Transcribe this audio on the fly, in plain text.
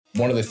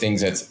one of the things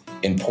that's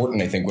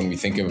important, I think, when we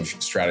think of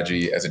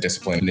strategy as a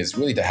discipline is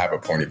really to have a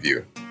point of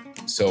view.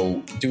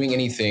 So doing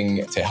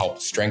anything to help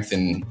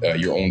strengthen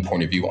your own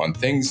point of view on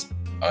things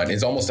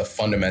is almost a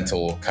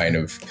fundamental kind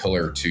of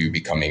pillar to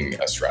becoming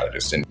a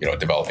strategist and,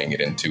 developing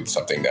it into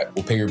something that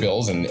will pay your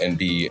bills and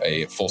be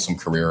a fulsome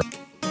career.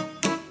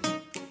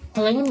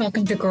 Hello and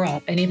welcome to Grow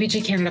Up, an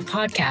ABG Canada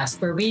podcast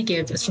where we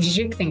give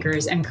strategic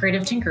thinkers and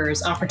creative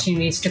tinkerers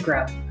opportunities to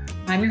grow.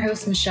 I'm your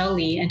host, Michelle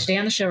Lee, and today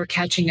on the show we're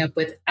catching up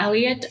with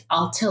Elliott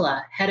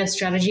Altilla, Head of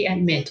Strategy at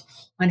Mint,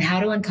 on how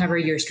to uncover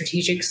your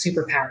strategic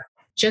superpower.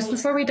 Just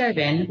before we dive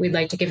in, we'd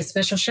like to give a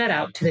special shout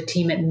out to the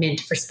team at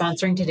Mint for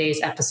sponsoring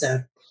today's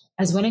episode.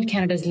 As one of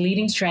Canada's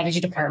leading strategy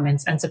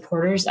departments and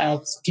supporters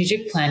of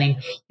strategic planning,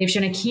 they've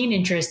shown a keen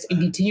interest in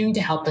continuing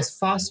to help us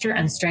foster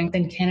and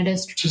strengthen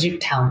Canada's strategic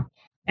talent.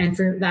 And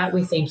for that,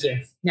 we thank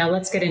you. Now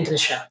let's get into the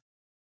show.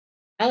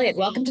 Elliott,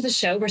 welcome to the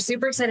show. We're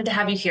super excited to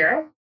have you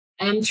here.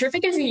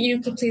 Terrific if you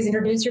could please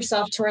introduce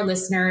yourself to our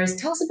listeners.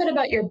 Tell us a bit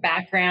about your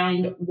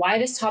background, why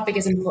this topic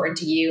is important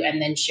to you,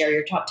 and then share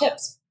your top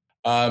tips.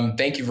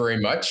 Thank you very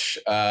much.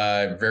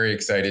 Very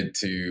excited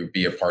to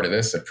be a part of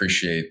this.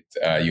 Appreciate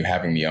you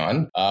having me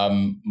on.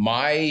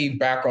 My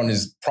background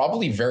is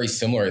probably very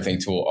similar, I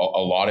think, to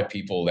a lot of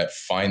people that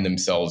find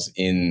themselves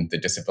in the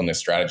discipline of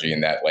strategy,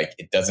 and that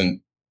it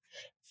doesn't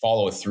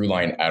follow a through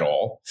line at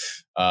all.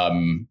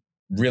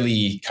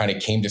 Really kind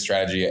of came to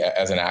strategy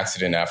as an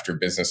accident after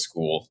business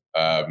school.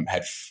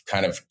 Had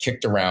kind of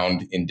kicked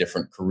around in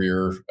different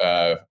career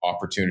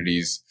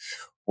opportunities,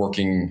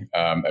 working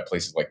at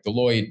places like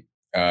Deloitte.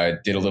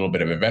 Did a little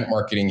bit of event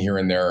marketing here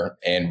and there,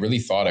 and really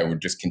thought I would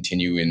just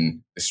continue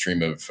in the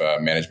stream of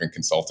management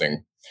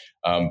consulting.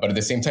 But at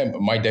the same time,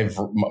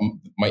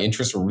 my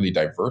interests were really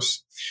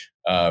diverse.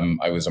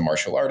 I was a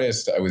martial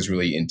artist. I was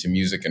really into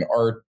music and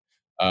art.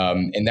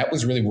 And that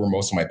was really where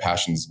most of my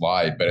passions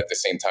lied. But at the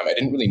same time, I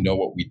didn't really know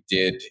what we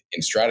did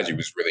in strategy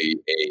was really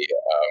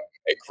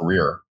a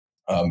career.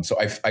 So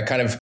I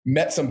kind of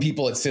met some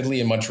people at Sidley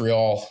in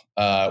Montreal,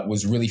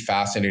 was really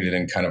fascinated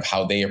in kind of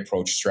how they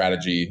approach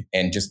strategy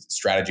and just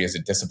strategy as a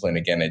discipline.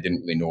 Again, I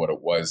didn't really know what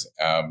it was.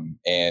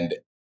 And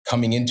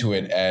coming into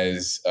it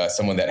as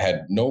someone that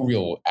had no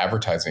real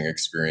advertising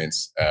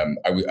experience,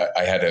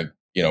 I had a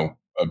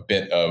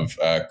bit of,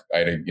 I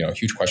had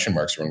huge question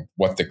marks around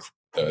what the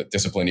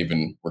discipline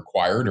even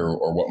required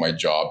or what my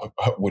job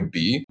would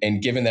be.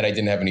 And given that I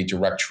didn't have any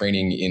direct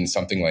training in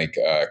something like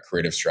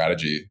creative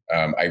strategy,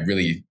 I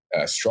really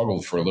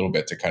struggled for a little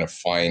bit to kind of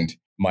find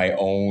my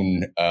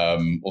own,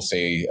 we'll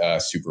say,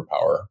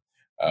 superpower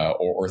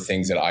or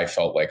things that I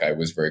felt like I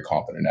was very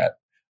competent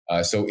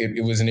at. So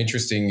it was a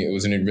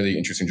really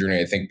interesting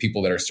journey. I think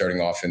people that are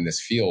starting off in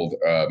this field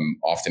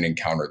often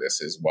encounter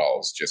this as well.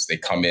 It's just they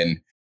come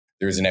in,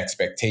 there's an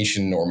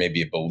expectation or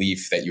maybe a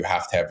belief that you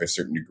have to have a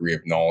certain degree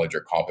of knowledge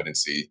or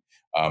competency,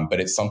 but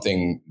it's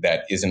something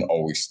that isn't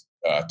always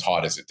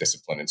taught as a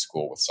discipline in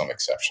school, with some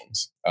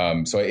exceptions.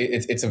 So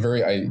it's a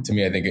very, to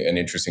me, I think an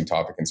interesting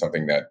topic and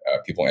something that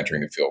people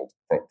entering the field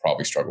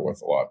probably struggle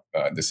with a lot,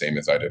 the same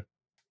as I did.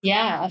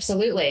 Yeah,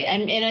 absolutely.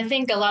 And I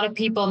think a lot of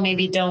people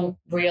maybe don't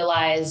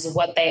realize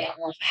what they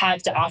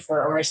have to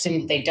offer or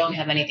assume they don't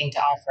have anything to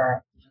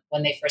offer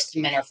when they first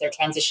come in or if they're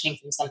transitioning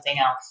from something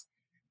else.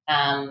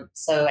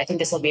 So I think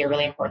this will be a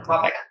really important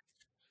topic.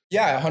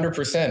 Yeah,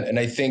 100%. And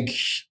I think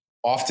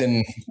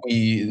often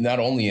we, not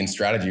only in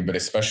strategy, but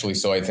especially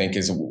so, I think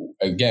is,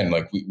 again,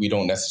 we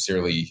don't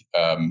necessarily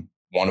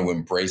want to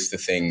embrace the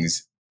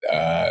things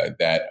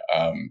that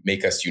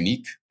make us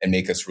unique and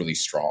make us really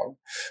strong.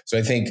 So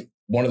I think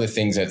one of the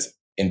things that's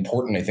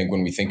important, I think,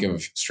 when we think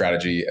of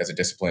strategy as a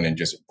discipline and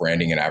just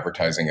branding and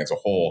advertising as a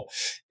whole,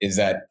 is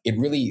that it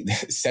really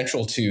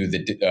central to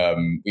the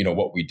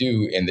what we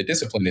do in the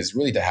discipline is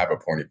really to have a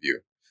point of view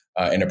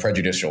and a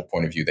prejudicial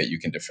point of view that you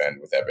can defend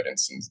with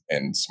evidence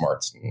and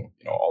smarts and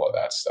all of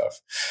that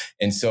stuff.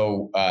 And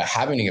so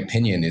having an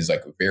opinion is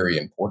very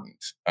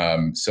important.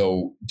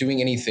 So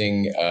doing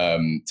anything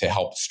to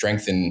help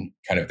strengthen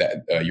kind of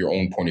that your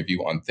own point of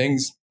view on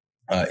things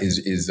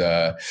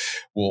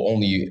will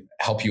only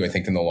help you, I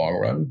think, in the long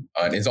run.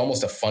 And it's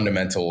almost a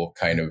fundamental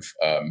kind of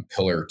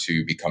pillar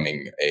to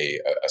becoming a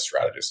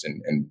strategist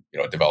and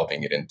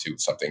developing it into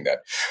something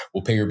that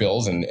will pay your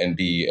bills and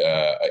be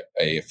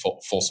a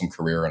fulsome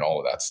career and all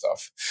of that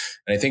stuff.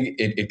 And I think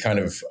it kind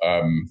of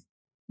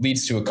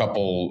leads to a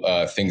couple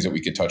things that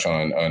we could touch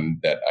on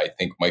that I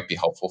think might be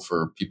helpful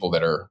for people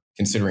that are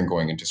considering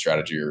going into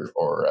strategy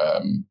or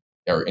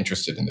are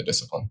interested in the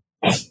discipline.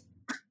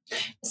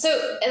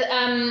 So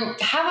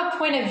have a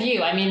point of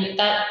view. I mean,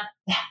 that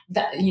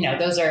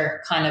those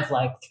are kind of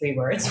like 3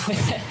 words with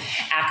an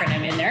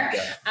acronym in there.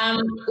 Yeah.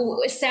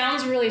 It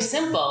sounds really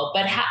simple,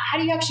 but how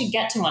do you actually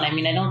get to one? I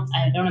mean, I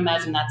don't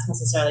imagine that's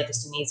necessarily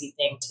just an easy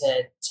thing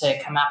to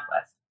come up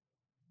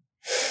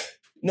with.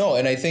 No,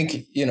 and I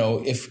think,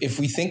 if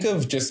we think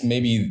of just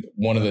maybe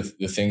one of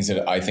the things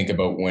that I think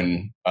about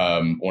when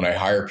I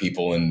hire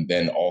people, and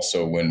then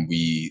also when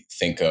we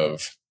think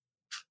of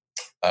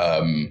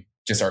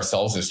just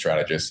ourselves as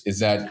strategists, is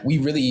that we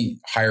really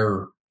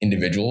hire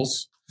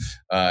individuals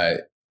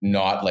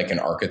not like an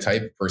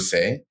archetype per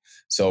se.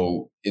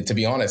 So to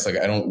be honest, like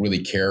I don't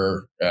really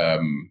care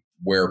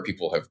where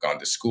people have gone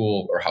to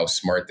school or how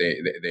smart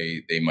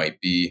they might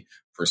be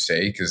per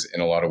se, because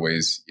in a lot of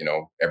ways,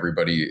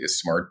 everybody is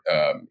smart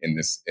in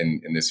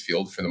this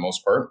field for the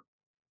most part.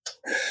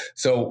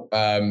 So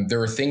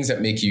there are things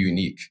that make you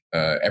unique.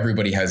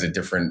 Everybody has a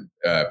different,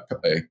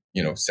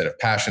 set of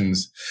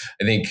passions.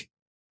 I think.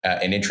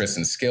 And interests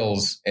and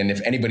skills. And if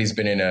anybody's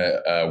been in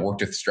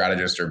worked with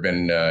strategists or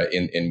been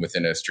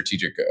within a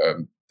strategic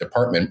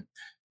department,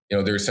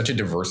 there's such a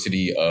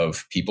diversity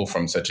of people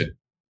from such a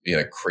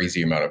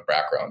crazy amount of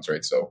backgrounds,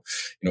 right? So,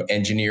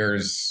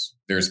 engineers,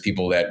 there's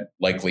people that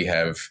likely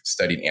have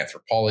studied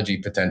anthropology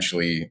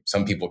potentially.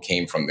 Some people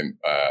came from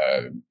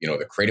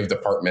the creative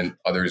department.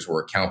 Others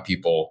were account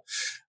people.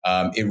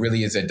 It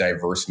really is a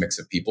diverse mix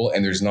of people,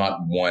 and there's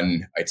not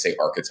one, I'd say,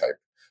 archetype.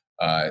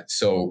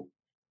 So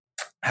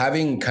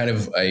having kind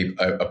of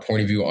a point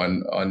of view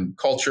on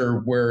culture,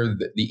 where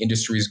the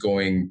industry is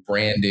going,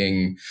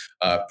 branding,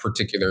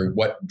 particular,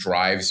 what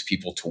drives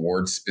people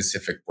towards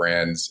specific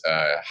brands,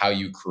 how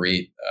you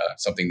create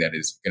something that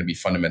is going to be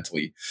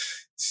fundamentally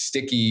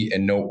sticky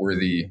and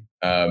noteworthy.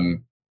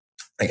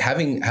 Like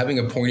having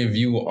a point of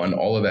view on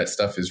all of that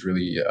stuff is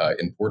really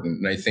important.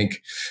 And I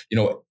think,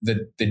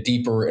 the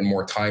deeper and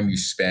more time you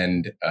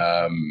spend,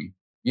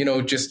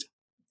 just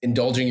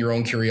indulging your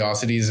own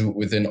curiosities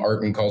within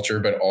art and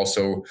culture, but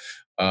also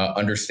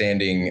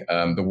understanding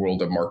the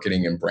world of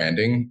marketing and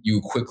branding,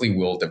 you quickly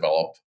will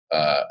develop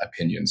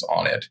opinions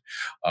on it.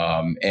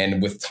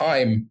 And with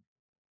time,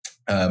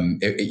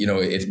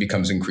 it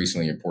becomes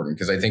increasingly important,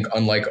 because I think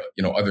unlike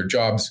other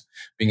jobs,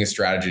 being a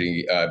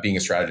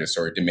strategist,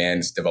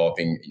 demands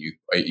developing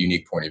a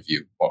unique point of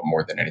view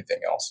more than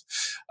anything else.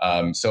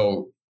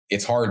 So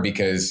it's hard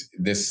because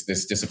this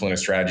discipline of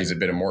strategy is a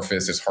bit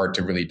amorphous. It's hard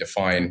to really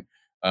define.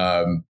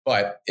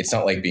 But it's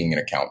not like being an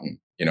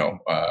accountant,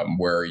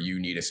 where you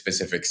need a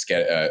specific,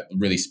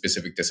 really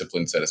specific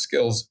discipline set of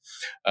skills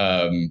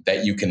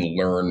that you can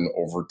learn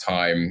over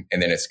time.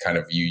 And then it's kind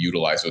of, you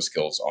utilize those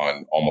skills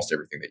on almost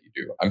everything that you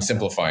do. I'm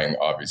simplifying,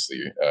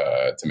 obviously,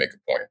 to make a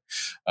point.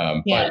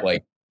 But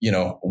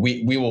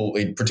we will,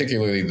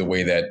 particularly the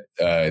way that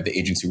the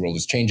agency world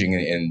is changing,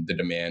 and the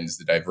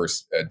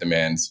diverse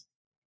demands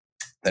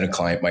that a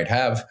client might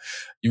have,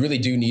 you really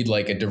do need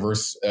like a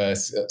diverse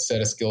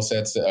set of skill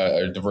sets,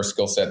 a diverse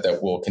skill set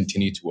that will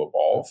continue to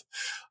evolve.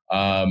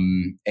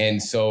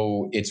 And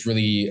so it's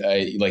really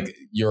like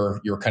your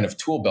kind of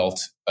tool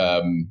belt.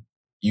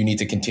 You need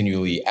to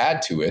continually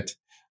add to it.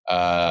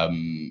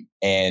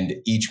 And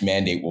each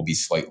mandate will be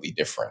slightly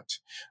different.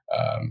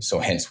 So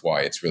hence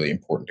why it's really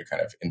important to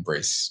kind of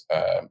embrace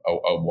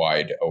a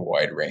wide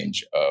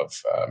range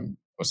of,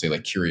 let's say,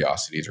 like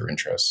curiosities or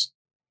interests.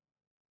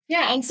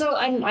 Yeah, and so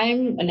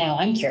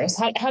I'm curious.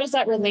 How does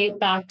that relate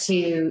back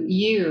to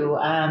you?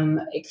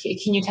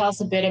 Can you tell us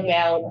a bit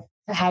about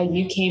how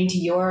you came to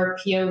your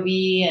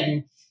POV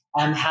and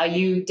how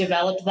you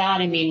developed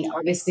that? I mean,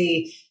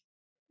 obviously,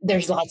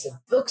 there's lots of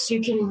books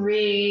you can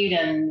read,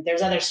 and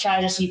there's other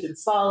strategists you can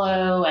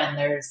follow, and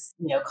there's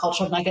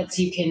cultural nuggets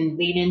you can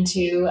lean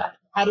into.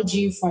 How did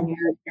you form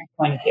your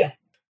point of view?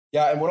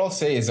 Yeah, and what I'll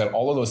say is that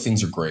all of those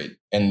things are great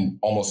and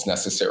almost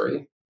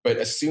necessary, but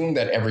assume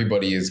that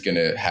everybody is going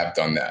to have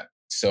done that.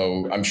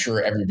 So I'm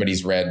sure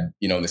everybody's read,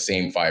 the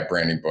same 5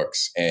 branding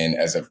books. And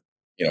as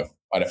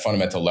on a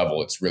fundamental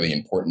level, it's really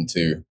important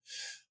to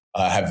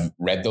have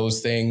read those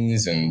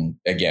things and,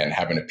 again,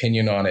 have an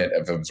opinion on it,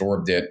 have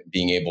absorbed it,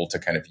 being able to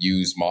kind of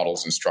use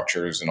models and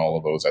structures and all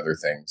of those other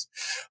things.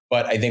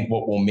 But I think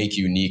what will make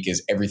you unique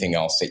is everything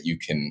else that you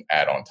can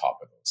add on top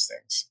of those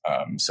things.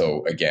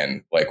 So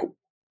again, like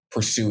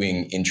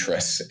pursuing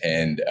interests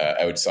and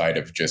outside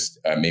of just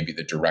maybe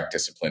the direct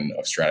discipline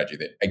of strategy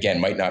that,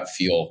 again, might not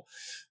feel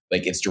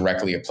like it's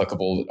directly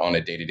applicable on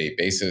a day-to-day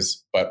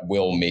basis, but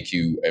will make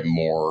you a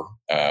more,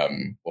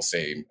 we'll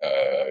say,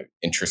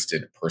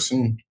 interested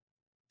person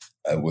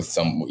with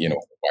some,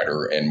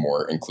 wider and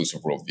more inclusive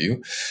worldview.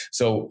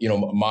 So,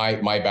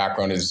 my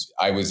background is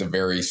I was a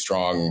very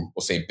strong,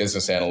 we'll say,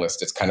 business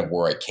analyst. It's kind of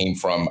where I came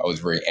from. I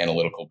was very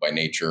analytical by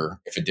nature.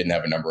 If it didn't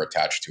have a number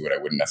attached to it, I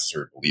wouldn't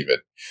necessarily believe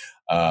it.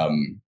 I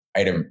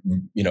had a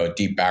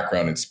deep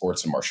background in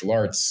sports and martial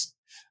arts.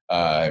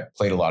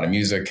 Played a lot of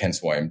music,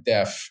 hence why I'm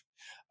deaf.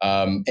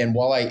 And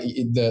while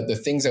the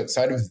things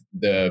outside of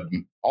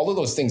all of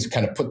those things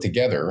kind of put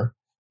together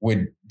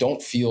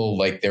don't feel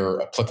like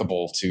they're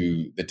applicable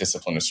to the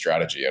discipline of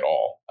strategy at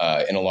all.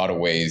 In a lot of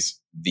ways,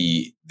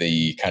 the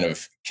kind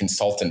of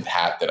consultant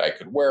hat that I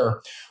could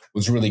wear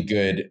was really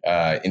good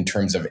in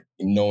terms of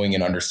knowing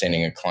and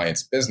understanding a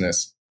client's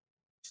business.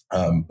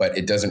 But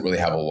it doesn't really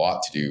have a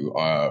lot to do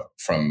to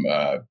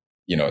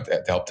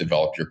help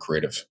develop your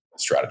creative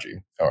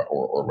strategy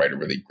or write a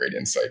really great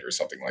insight or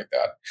something like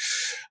that.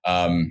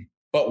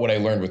 But what I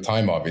learned with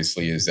time,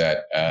 obviously, is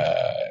that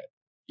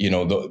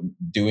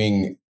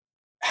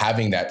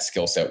having that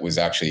skill set was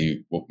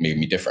actually what made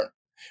me different.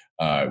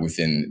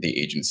 within the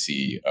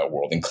agency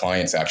world. And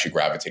clients actually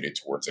gravitated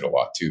towards it a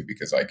lot too,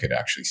 because I could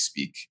actually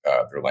speak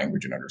their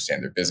language and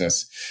understand their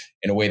business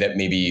in a way that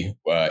maybe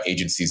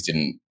agencies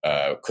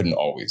couldn't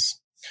always.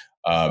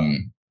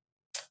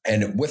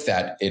 And with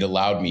that, it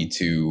allowed me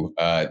to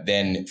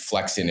then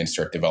flex in and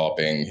start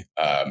developing,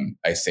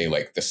 I say,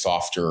 like the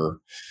softer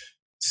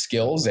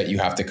skills that you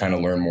have to kind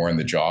of learn more in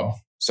the job.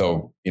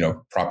 So,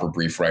 proper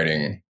brief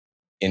writing,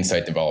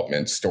 insight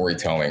development,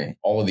 storytelling,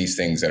 all of these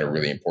things that are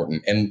really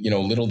important. And,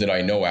 little did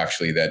I know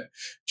actually that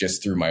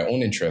just through my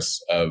own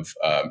interests of,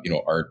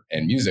 art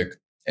and music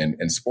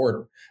and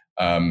sport,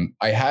 I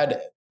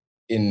had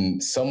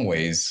in some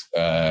ways,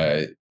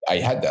 I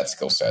had that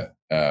skill set,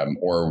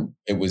 or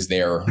it was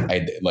there. I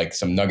had like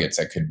some nuggets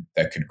that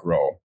could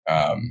grow.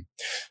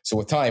 So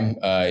with time,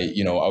 I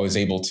was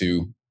able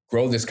to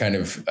grow this kind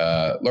of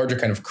larger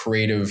kind of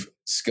creative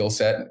skill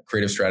set,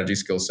 creative strategy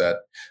skill set,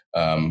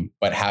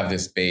 but have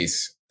this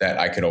base that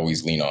I could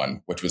always lean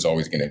on, which was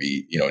always going to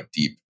be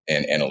deep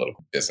and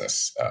analytical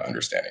business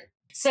understanding.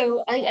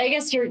 So I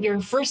guess your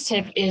first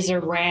tip is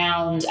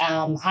around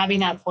having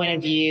that point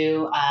of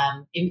view,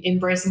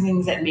 embracing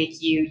things that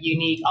make you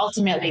unique,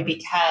 ultimately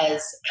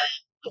because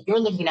if you're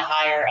looking to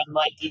hire, and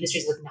like the industry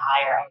is looking to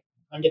hire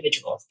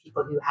individuals,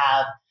 people who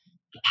have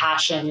a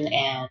passion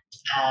and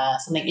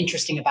something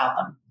interesting about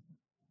them.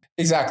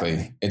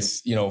 Exactly.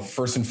 It's,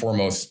 first and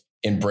foremost,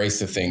 embrace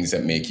the things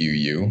that make you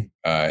you,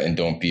 and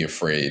don't be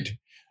afraid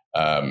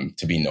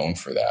to be known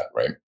for that,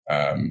 right?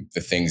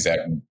 The things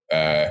that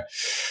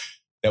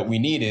we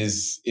need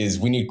is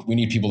we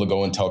need people to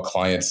go and tell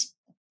clients,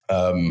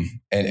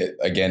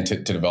 again, to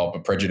develop a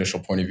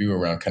prejudicial point of view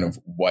around kind of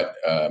what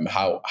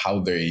how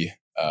they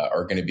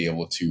are going to be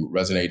able to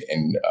resonate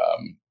and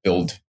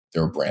build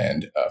their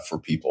brand for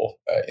people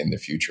in the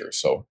future.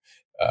 So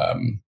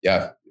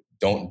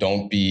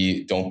don't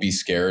be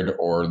scared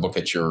or look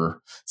at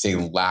your, say,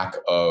 lack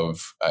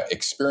of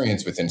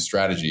experience within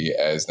strategy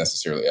as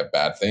necessarily a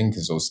bad thing,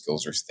 because those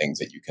skills are things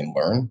that you can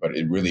learn, but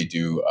it really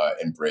do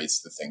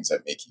embrace the things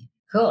that make you.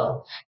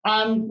 Cool.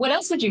 What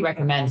else would you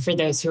recommend for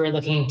those who are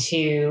looking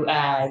to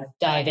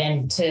dive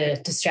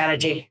into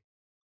strategy?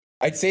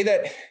 I'd say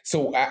that,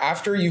 so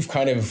after you've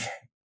kind of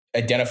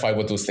identify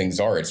what those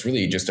things are, it's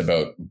really just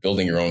about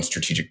building your own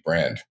strategic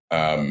brand.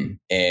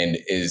 And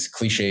as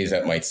cliche as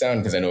that might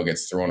sound, because I know it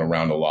gets thrown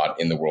around a lot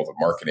in the world of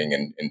marketing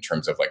and in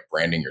terms of like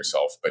branding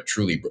yourself, but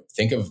truly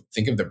think of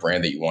the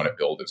brand that you want to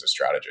build as a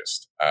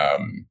strategist.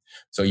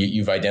 So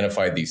you've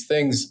identified these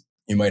things.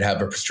 You might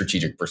have a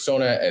strategic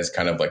persona as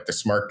kind of like the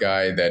smart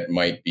guy that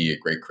might be a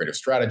great creative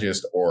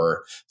strategist,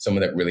 or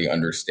someone that really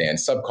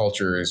understands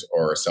subcultures,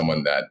 or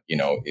someone that,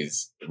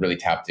 is really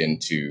tapped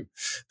into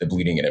the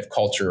bleeding edge of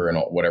culture and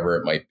whatever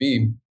it might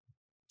be.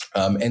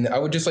 And I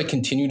would just like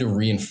continue to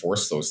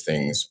reinforce those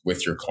things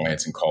with your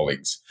clients and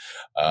colleagues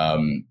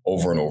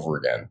over and over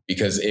again,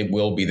 because it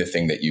will be the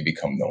thing that you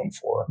become known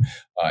for.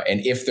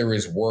 And if there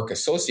is work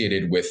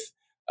associated with,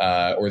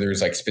 or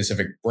there's like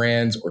specific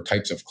brands or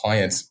types of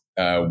clients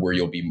where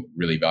you'll be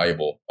really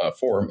valuable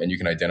for, and you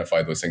can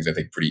identify those things, I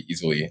think, pretty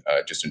easily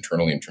just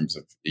internally in terms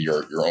of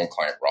your own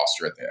client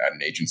roster at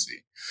an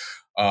agency,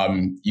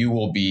 you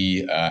will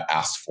be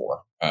asked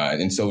for.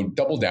 And so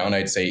double down,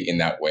 I'd say, in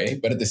that way.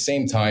 But at the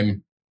same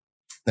time,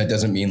 that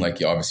doesn't mean like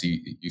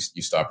you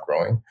stop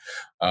growing.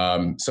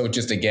 So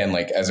just again,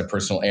 like as a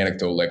personal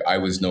anecdote, like I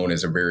was known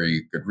as a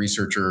very good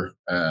researcher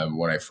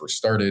when I first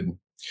started.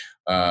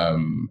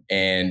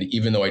 And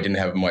even though I didn't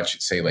have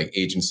much, say, like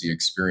agency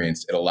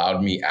experience, it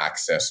allowed me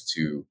access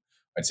to,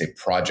 I'd say,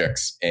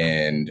 projects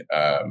and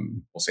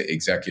we'll say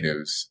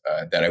executives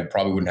that I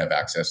probably wouldn't have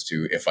access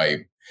to if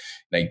I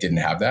didn't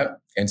have that.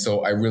 And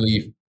so I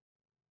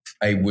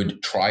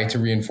would try to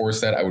reinforce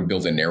that. I would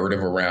build a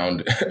narrative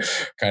around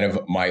kind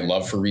of my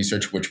love for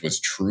research, which was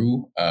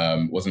true.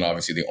 Wasn't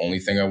obviously the only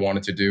thing I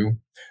wanted to do.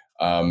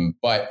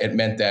 But it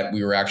meant that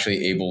we were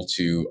actually able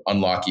to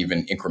unlock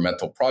even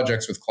incremental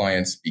projects with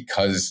clients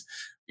because,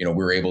 we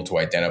were able to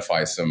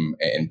identify some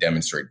and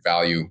demonstrate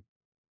value,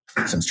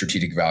 some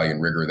strategic value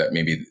and rigor that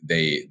maybe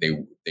they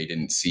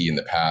didn't see in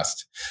the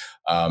past.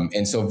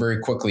 And so very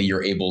quickly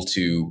you're able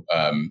to,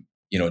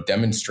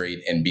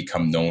 demonstrate and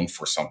become known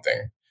for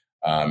something.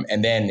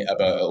 And then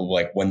about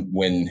like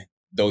when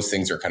those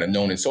things are kind of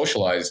known and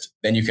socialized,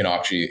 then you can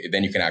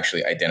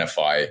actually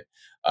identify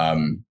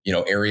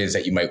areas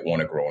that you might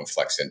want to grow and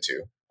flex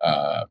into.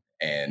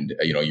 And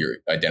you're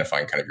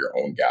identifying kind of your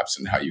own gaps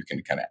and how you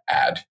can kind of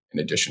add in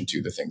addition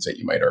to the things that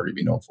you might already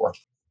be known for.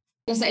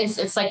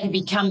 It's like you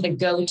become the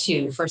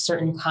go-to for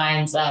certain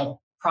kinds of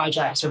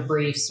projects or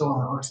briefs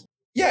or.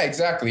 Yeah,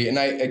 exactly. And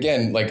I,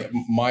 again, like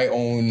my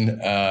own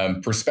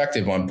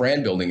perspective on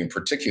brand building in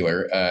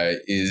particular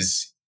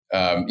is,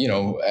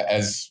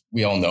 as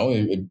we all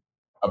know,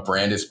 a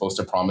brand is supposed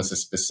to promise a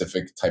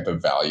specific type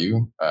of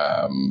value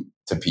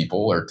to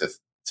people or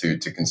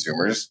to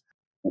consumers.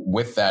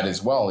 With that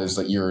as well is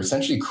that you're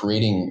essentially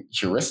creating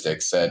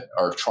heuristics that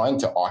are trying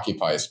to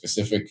occupy a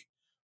specific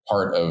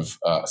part of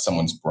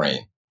someone's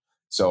brain.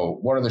 So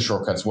what are the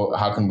shortcuts? Well,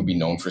 how can we be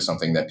known for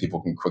something that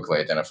people can quickly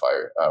identify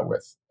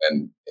with?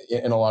 And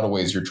in a lot of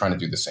ways, you're trying to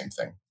do the same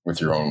thing with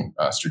your own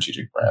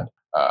strategic brand.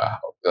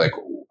 Like,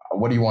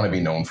 what do you want to be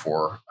known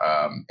for?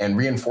 And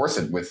reinforce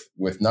it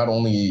with not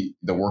only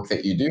the work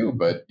that you do,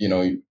 but,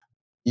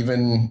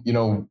 even,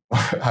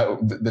 how,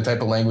 the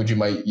type of language you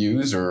might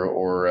use,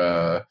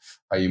 or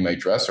how you might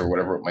dress, or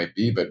whatever it might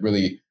be, but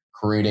really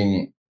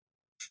creating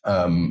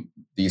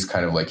these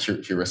kind of like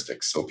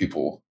heuristics so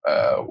people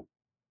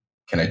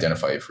can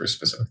identify you for a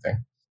specific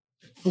thing.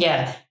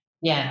 Yeah.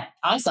 Yeah.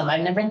 Awesome.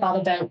 I've never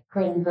thought about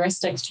creating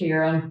heuristics to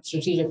your own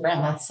strategic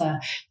brand. That's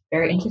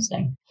very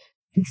interesting.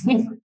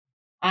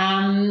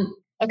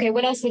 Okay.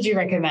 What else would you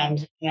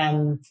recommend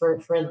for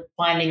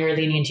finding or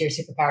leaning into your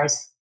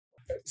superpowers?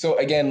 So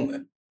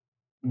again,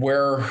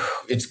 where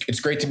it's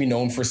great to be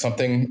known for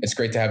something, it's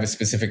great to have a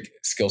specific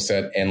skill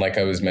set. And like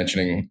I was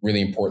mentioning,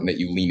 really important that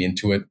you lean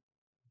into it.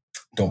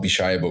 Don't be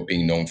shy about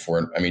being known for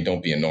it. I mean,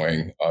 don't be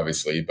annoying,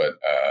 obviously, but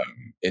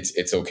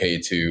it's okay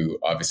to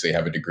obviously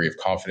have a degree of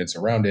confidence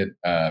around it,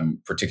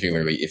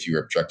 particularly if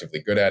you're objectively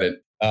good at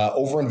it.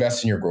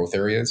 Overinvest in your growth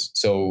areas.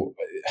 So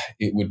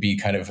it would be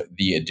kind of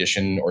the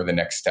addition or the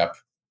next step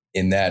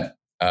in that.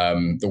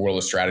 The world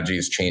of strategy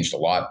has changed a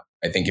lot.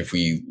 I think if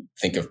we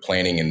think of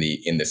planning in the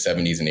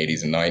 70s and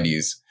 80s and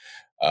 90s,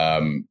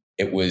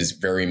 it was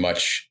very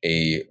much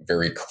a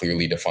very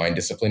clearly defined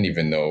discipline,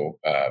 even though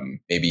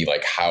maybe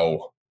like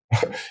how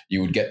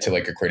you would get to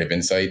like a creative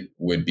insight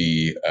would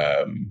be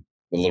a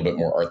little bit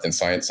more art than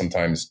science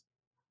sometimes.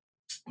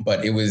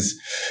 But it was,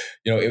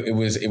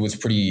 it was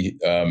pretty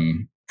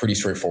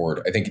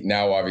straightforward. I think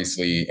now,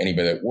 obviously,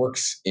 anybody that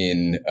works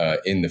in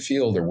the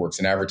field or works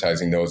in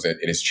advertising knows that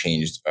it has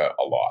changed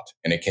a lot,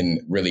 and it can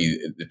really,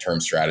 the term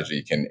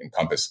strategy can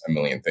encompass a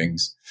million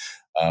things.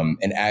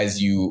 And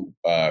as you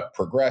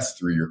progress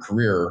through your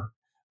career,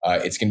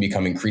 it's going to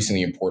become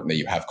increasingly important that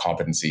you have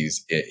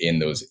competencies in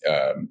those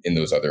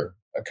other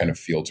kind of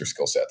fields or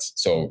skill sets.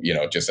 So,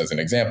 just as an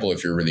example,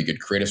 if you're a really good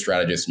creative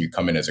strategist and you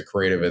come in as a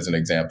creative, as an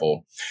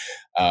example,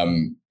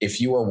 if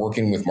you are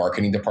working with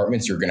marketing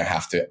departments, you're going to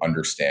have to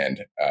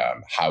understand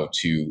how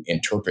to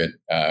interpret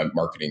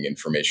marketing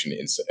information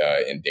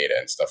in data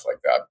and stuff like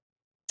that.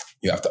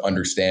 You have to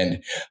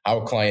understand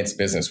how a client's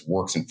business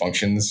works and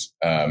functions,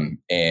 and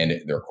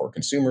their core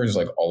consumers,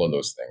 like all of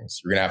those things.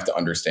 You're going to have to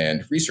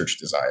understand research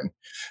design.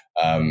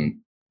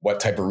 What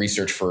type of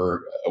research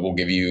will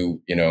give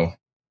you,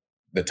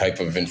 the type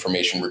of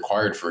information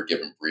required for a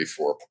given brief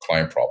or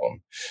client problem.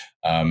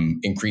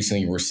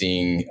 Increasingly, we're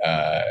seeing,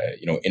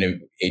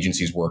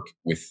 agencies work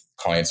with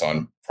clients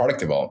on product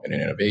development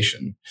and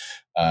innovation.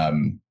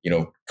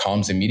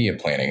 Comms and media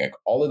planning, like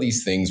all of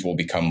these things will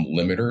become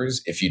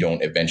limiters if you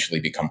don't eventually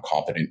become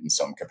competent in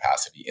some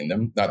capacity in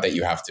them. Not that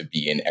you have to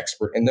be an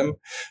expert in them,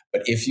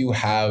 but if you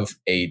have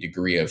a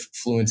degree of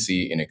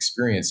fluency and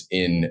experience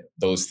in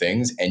those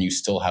things and you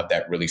still have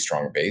that really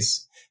strong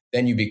base,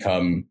 then you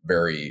become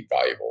very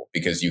valuable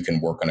because you can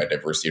work on a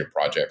diversity of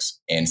projects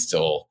and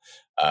still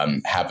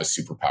have a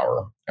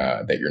superpower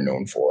that you're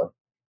known for.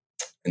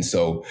 And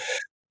so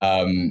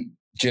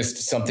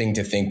just something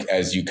to think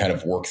as you kind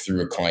of work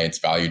through a client's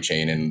value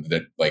chain, and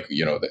that, like,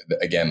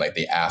 again, like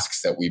the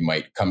asks that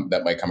might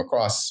come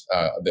across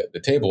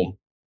the table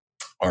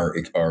are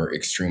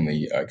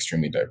extremely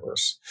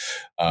diverse.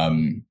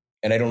 And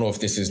I don't know if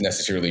this is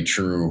necessarily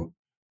true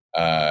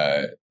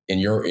in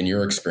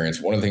your experience.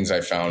 One of the things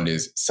I found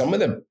is some of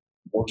the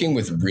working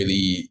with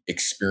really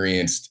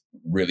experienced,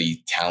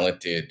 really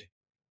talented,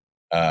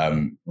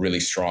 really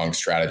strong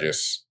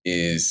strategists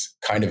is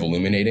kind of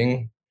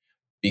illuminating,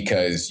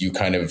 because you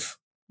kind of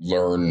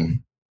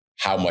learn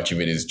how much of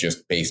it is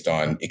just based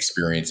on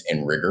experience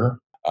and rigor.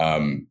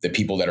 The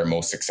people that are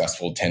most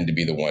successful tend to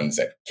be the ones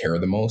that care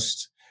the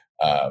most.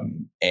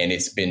 And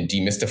it's been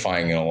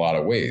demystifying in a lot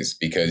of ways,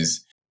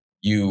 because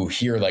you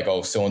hear like,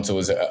 oh, so-and-so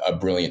is a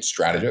brilliant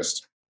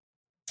strategist.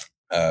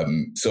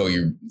 So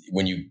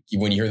when you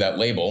hear that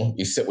label,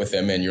 you sit with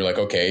them and you're like,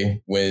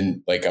 okay,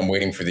 I'm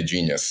waiting for the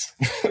genius.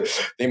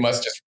 They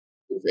must just,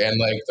 and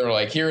like, they're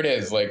like, here it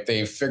is. Like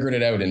they figured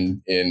it out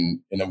in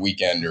a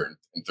weekend or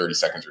in 30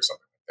 seconds or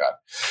something like that.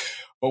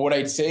 But what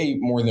I'd say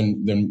more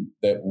than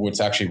that, what's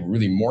actually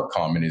really more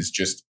common is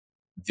just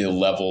the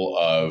level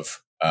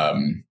of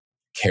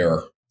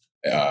care,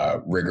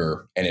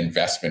 rigor, and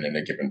investment in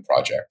a given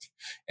project.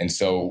 And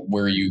so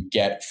where you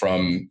get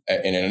from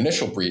in an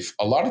initial brief,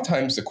 a lot of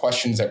times the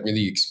questions that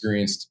really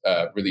experienced,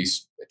 really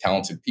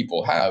talented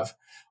people have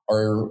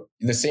are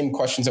the same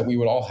questions that we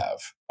would all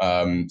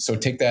have. So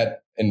take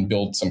that and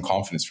build some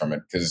confidence from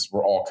it, because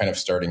we're all kind of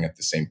starting at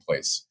the same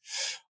place.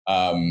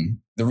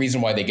 The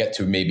reason why they get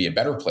to maybe a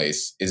better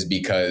place is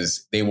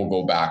because they will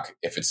go back,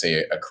 if it's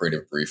a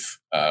creative brief,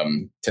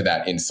 to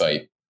that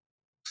insight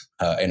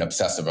an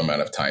obsessive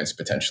amount of times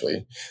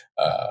potentially,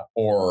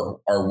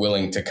 or are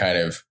willing to kind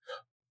of,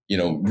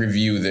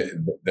 review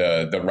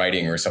the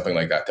writing or something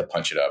like that to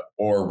punch it up,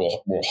 or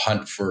we'll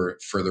hunt for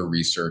further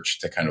research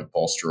to kind of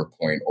bolster a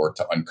point or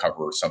to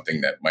uncover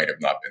something that might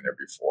have not been there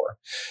before.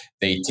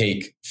 They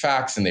take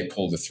facts and they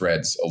pull the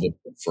threads a little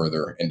bit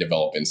further and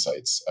develop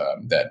insights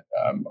that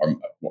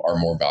are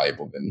more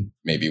valuable than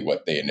maybe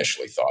what they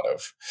initially thought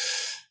of.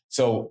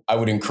 So I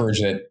would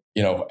encourage that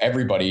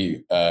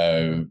everybody,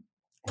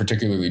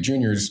 particularly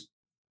juniors,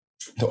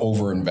 to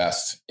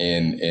overinvest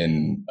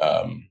in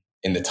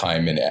the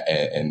time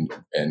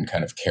and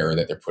kind of care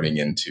that they're putting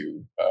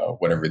into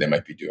whatever they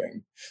might be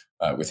doing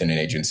within an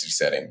agency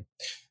setting.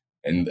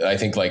 And I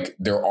think like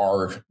there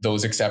are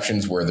those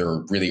exceptions where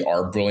there really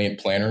are brilliant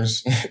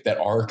planners that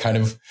are kind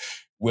of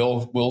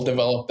will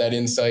develop that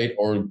insight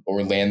or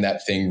land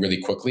that thing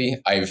really quickly.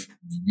 I've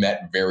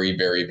met very,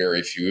 very,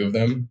 very few of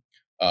them.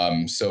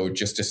 So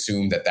just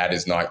assume that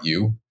is not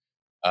you.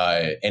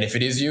 And if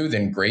it is you,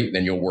 then great.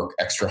 Then you'll work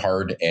extra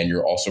hard and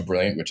you're also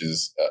brilliant, which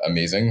is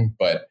amazing.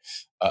 But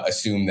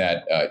assume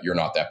that you're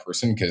not that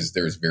person, because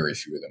there's very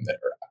few of them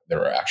that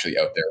are actually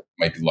out there. You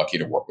might be lucky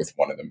to work with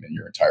one of them in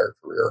your entire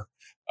career.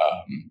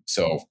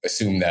 So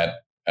assume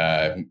that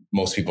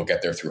most people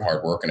get there through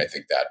hard work. And I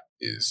think that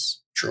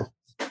is true.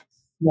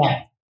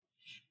 Yeah.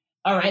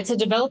 All right. So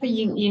develop a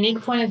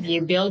unique point of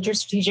view, build your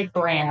strategic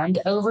brand,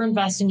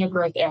 overinvest in your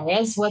growth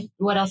areas.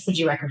 What else would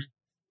you recommend?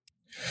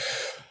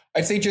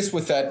 I'd say just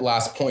with that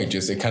last point,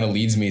 just it kind of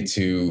leads me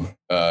to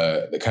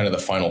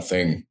the final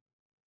thing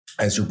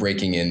as you're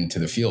breaking into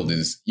the field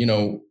is,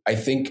 I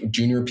think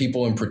junior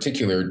people in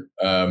particular,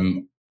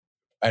 and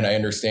I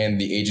understand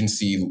the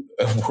agency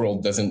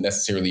world doesn't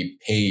necessarily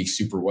pay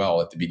super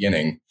well at the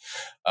beginning.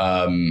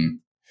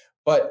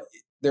 But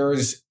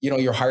there's,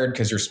 you're hired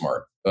because you're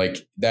smart.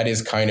 Like that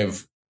is kind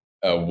of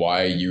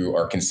why you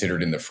are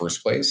considered in the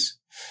first place.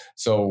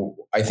 So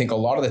I think a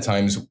lot of the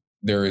times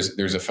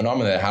there's a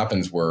phenomenon that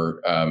happens where,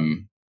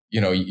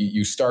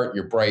 you start,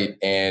 you're bright,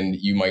 and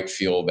you might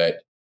feel that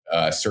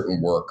certain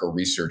work or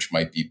research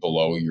might be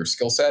below your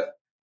skill set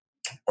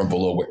or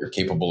below what you're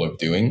capable of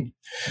doing.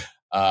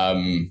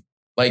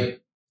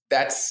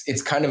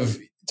 It's kind of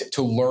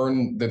to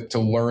learn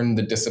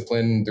the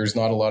discipline. There's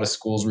not a lot of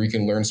schools where you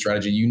can learn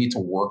strategy. You need to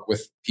work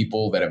with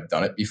people that have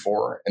done it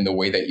before. And the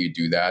way that you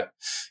do that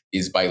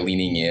is by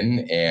leaning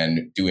in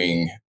and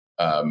doing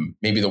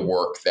maybe the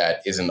work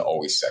that isn't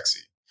always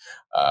sexy.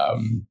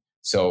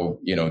 So,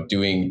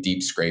 doing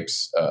deep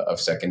scrapes of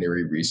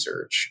secondary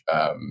research,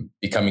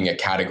 becoming a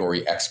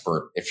category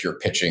expert. If you're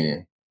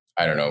pitching,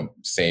 I don't know,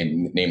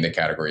 name the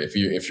category.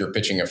 If you're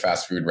pitching a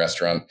fast food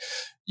restaurant,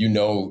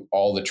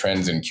 all the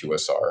trends in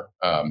QSR.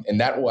 And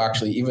that will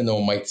actually, even though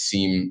it might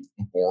seem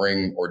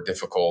boring or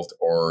difficult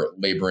or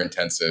labor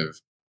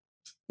intensive,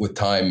 with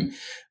time,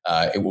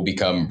 it will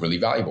become really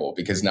valuable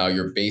because now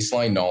your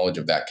baseline knowledge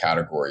of that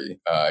category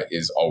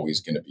is always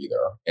going to be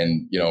there.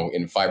 And,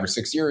 in 5 or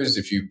 6 years,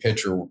 if you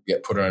pitch or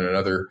get put on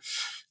another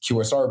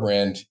QSR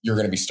brand, you're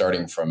going to be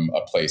starting from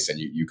a place and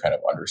you kind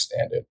of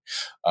understand it.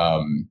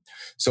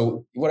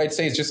 So what I'd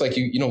say is just like,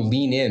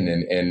 lean in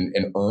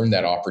and earn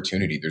that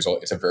opportunity.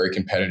 It's a very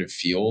competitive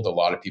field. A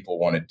lot of people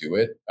want to do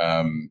it.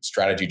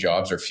 Strategy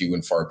jobs are few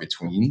and far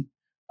between.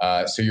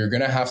 So you're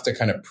going to have to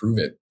kind of prove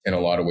it in a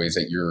lot of ways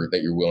that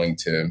you're willing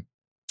to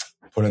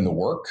put in the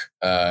work,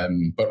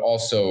 but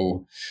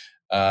also,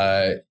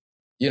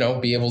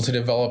 be able to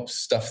develop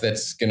stuff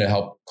that's going to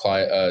help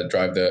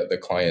drive the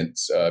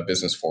client's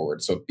business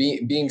forward. So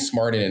being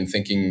smart and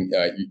thinking,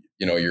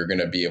 you're going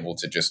to be able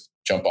to just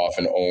jump off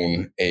and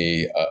own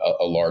a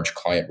large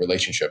client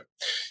relationship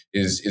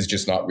is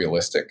just not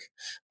realistic.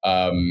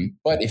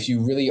 But if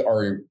you really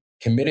are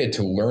committed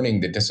to learning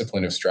the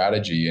discipline of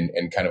strategy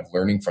and kind of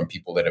learning from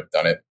people that have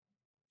done it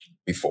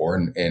before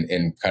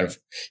and kind of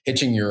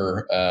hitching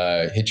your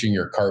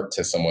cart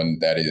to someone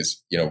that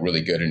is,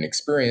 really good and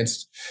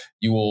experienced,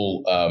 you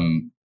will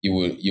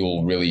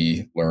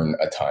really learn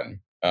a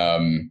ton.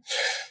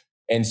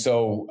 And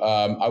so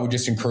I would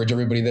just encourage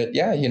everybody that,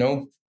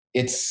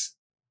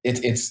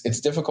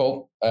 it's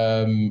difficult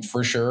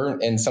for sure.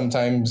 And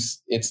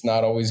sometimes it's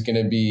not always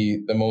going to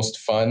be the most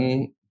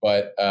fun,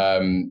 but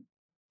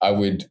I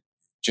would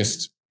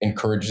just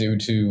encourage you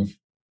to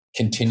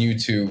continue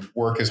to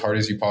work as hard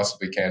as you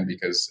possibly can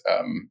because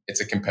it's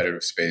a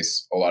competitive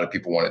space. A lot of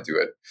people want to do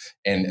it.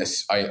 And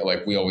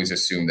we always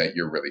assume that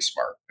you're really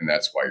smart and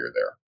that's why you're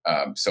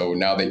there. So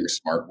now that you're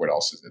smart, what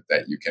else is it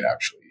that you can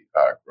actually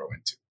grow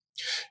into?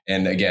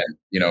 And again,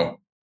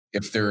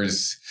 if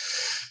there's,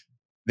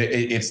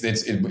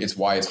 it's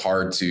why it's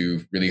hard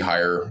to really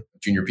hire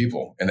junior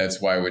people. And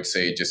that's why I would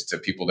say just to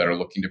people that are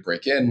looking to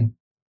break in,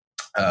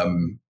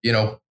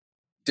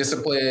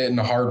 discipline,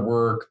 hard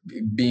work,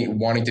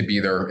 wanting to be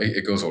there,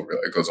 it goes a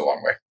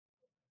long way.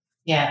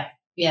 Yeah.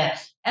 Yeah.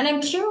 And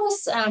I'm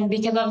curious,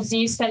 because obviously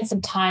you spent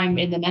some time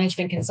in the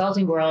management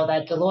consulting world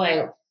at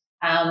Deloitte.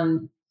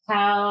 I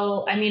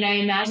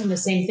imagine the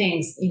same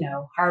things,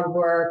 hard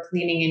work,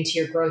 leaning into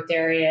your growth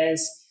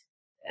areas.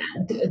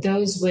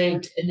 Those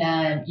would,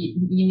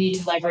 you need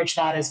to leverage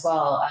that as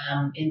well.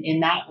 In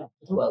that,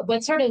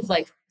 what sort of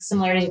like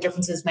similarities or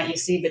differences might you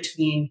see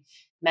between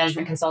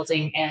management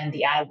consulting and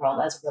the ad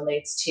world as it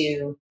relates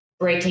to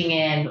breaking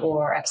in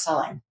or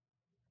excelling?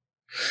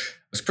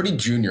 I was pretty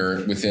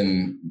junior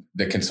within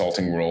the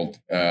consulting world.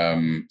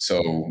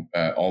 So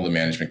all the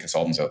management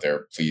consultants out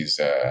there, please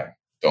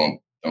don't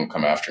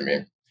come after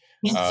me.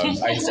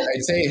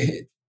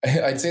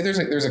 I'd say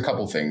there's a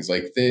couple things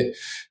like the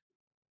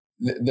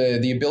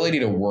ability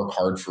to work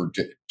hard for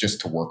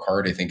just to work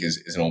hard. I think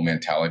is an old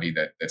mentality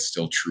that's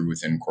still true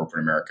within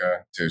corporate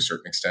America to a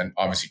certain extent.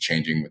 Obviously,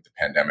 changing with the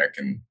pandemic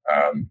and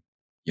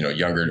a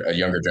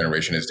younger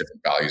generation has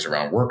different values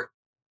around work.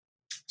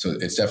 So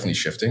it's definitely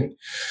shifting.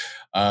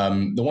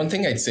 The one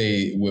thing I'd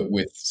say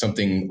with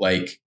something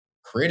like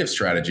creative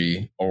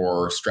strategy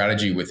or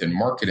strategy within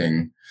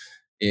marketing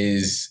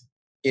is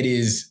it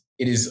is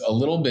a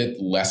little bit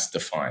less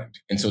defined.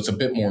 And so it's a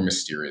bit more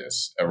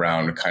mysterious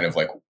around kind of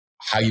like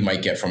how you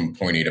might get from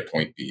point A to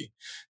point B.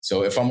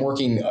 So if I'm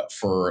working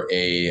for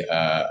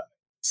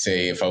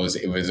say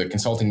it was a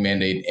consulting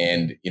mandate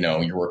and,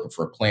 you're working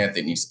for a plant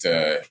that needs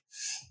to,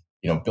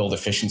 build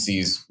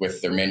efficiencies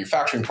with their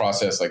manufacturing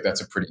process, like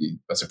that's a pretty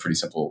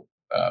simple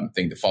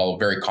thing to follow.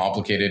 Very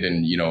complicated,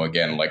 and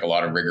again, like a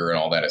lot of rigor and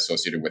all that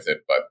associated with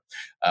it. But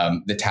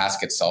the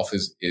task itself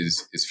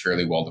is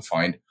fairly well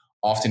defined.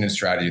 Often in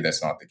strategy,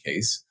 that's not the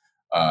case.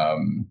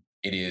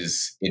 It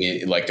is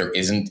like there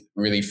isn't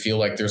really feel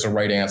like there's a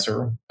right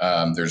answer.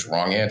 There's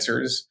wrong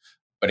answers,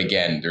 but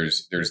again,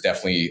 there's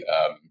definitely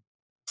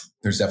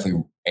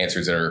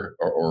answers that are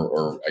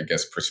or I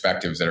guess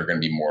perspectives that are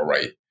going to be more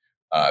right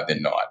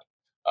than not.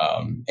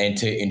 And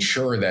to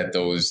ensure that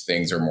those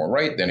things are more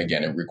right, then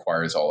again, it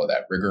requires all of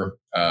that rigor.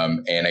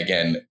 And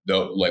again,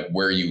 like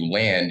where you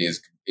land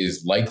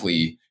is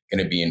likely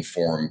going to be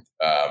informed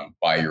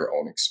by your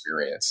own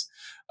experience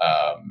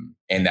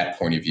and that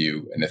point of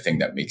view and the thing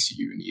that makes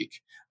you unique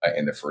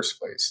in the first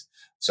place.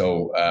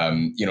 So,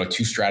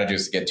 two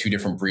strategists get two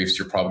different briefs,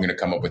 you're probably going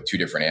to come up with two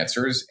different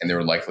answers, and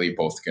they're likely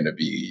both going to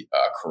be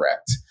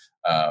correct.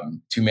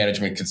 Two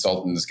management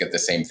consultants get the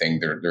same thing.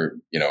 They're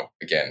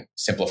again,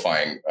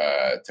 simplifying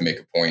to make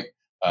a point.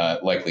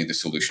 Likely the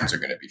solutions are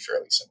going to be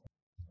fairly similar.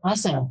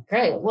 Awesome.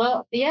 Great.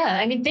 Well,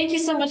 yeah, thank you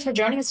so much for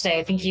joining us today.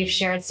 I think you've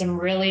shared some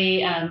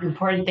really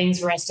important things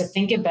for us to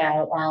think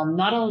about,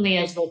 not only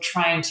as we're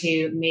trying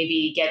to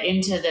maybe get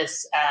into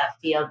this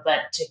field,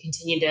 but to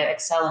continue to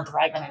excel and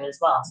thrive in it as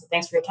well. So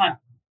thanks for your time.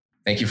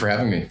 Thank you for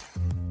having me.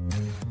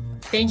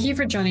 Thank you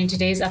for joining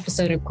today's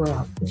episode of Grow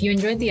Up. If you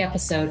enjoyed the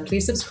episode,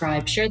 please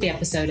subscribe, share the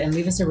episode, and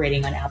leave us a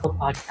rating on Apple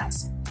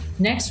Podcasts.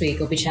 Next week,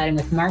 we'll be chatting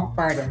with Mark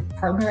Barden,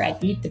 partner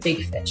at Eat the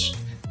Big Fish,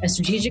 a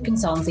strategic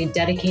consultancy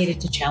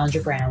dedicated to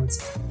challenger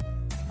brands,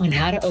 on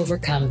how to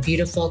overcome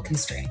beautiful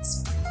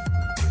constraints.